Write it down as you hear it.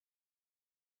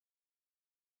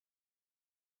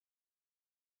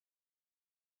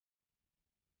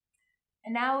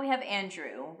And now we have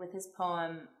Andrew with his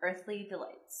poem, Earthly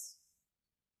Delights.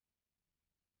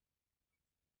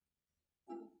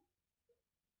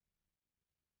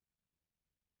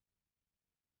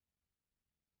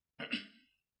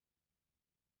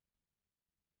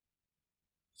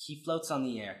 He floats on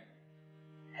the air,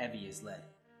 heavy as lead.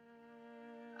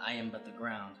 I am but the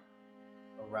ground,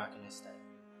 a rock in his stead.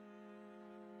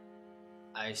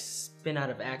 I spin out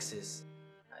of axis,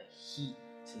 I heat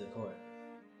to the core.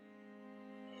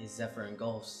 His zephyr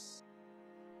engulfs,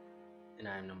 and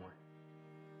I am no more.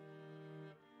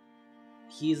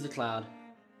 He is the cloud,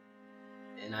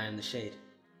 and I am the shade.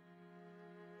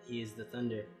 He is the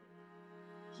thunder,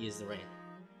 he is the rain.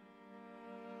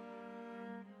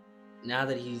 Now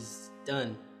that he's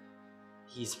done,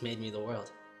 he's made me the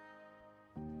world.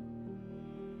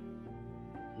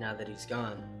 Now that he's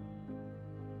gone,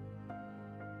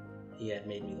 he had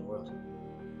made me the world.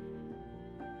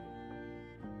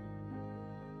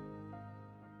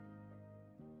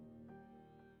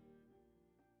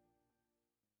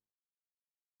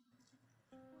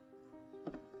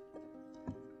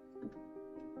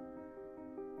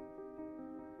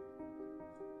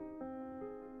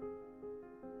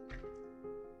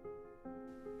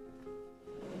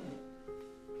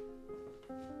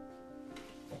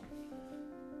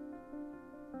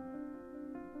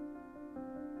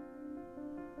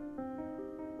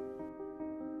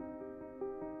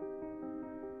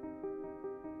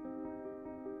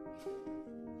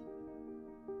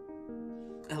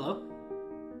 Hello?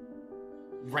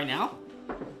 Right now?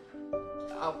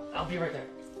 I'll be right there.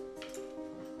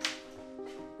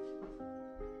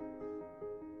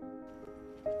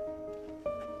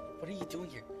 What are you doing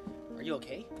here? Are you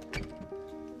okay? I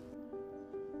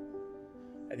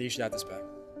think you should have this back.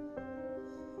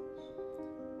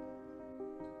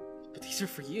 But these are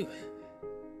for you.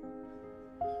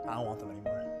 I don't want them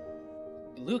anymore.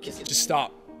 Lucas. Just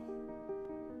stop.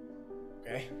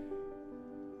 Okay?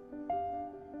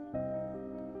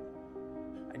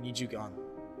 I need you gone.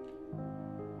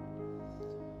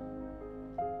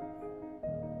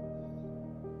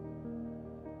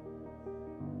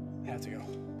 I have to go.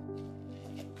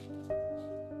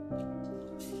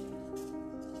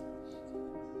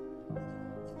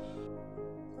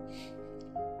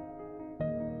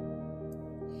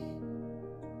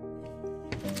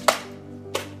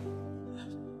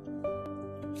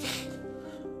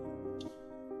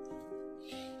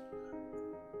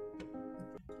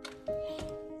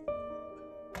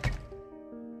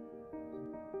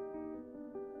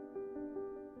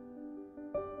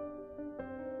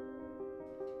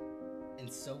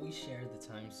 And so we share the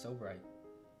time so bright,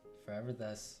 forever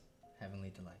thus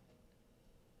heavenly delight.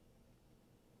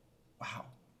 Wow.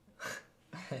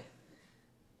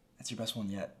 That's your best one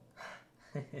yet.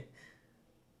 You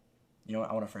know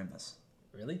what? I want to frame this.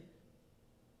 Really?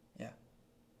 Yeah.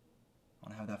 I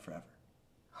want to have that forever.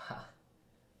 Ha.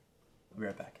 I'll be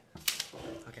right back.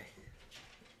 Okay.